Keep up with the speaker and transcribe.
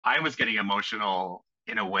I was getting emotional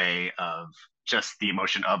in a way of just the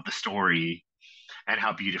emotion of the story and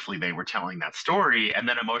how beautifully they were telling that story, and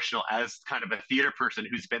then emotional as kind of a theater person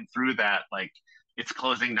who's been through that, like it's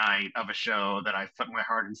closing night of a show that I've put my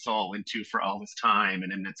heart and soul into for all this time,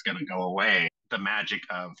 and then it's going to go away. The magic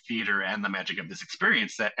of theater and the magic of this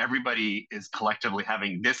experience that everybody is collectively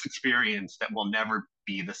having this experience that will never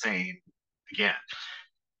be the same again.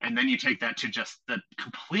 And then you take that to just the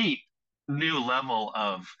complete new level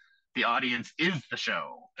of the audience is the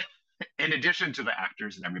show in addition to the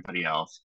actors and everybody else.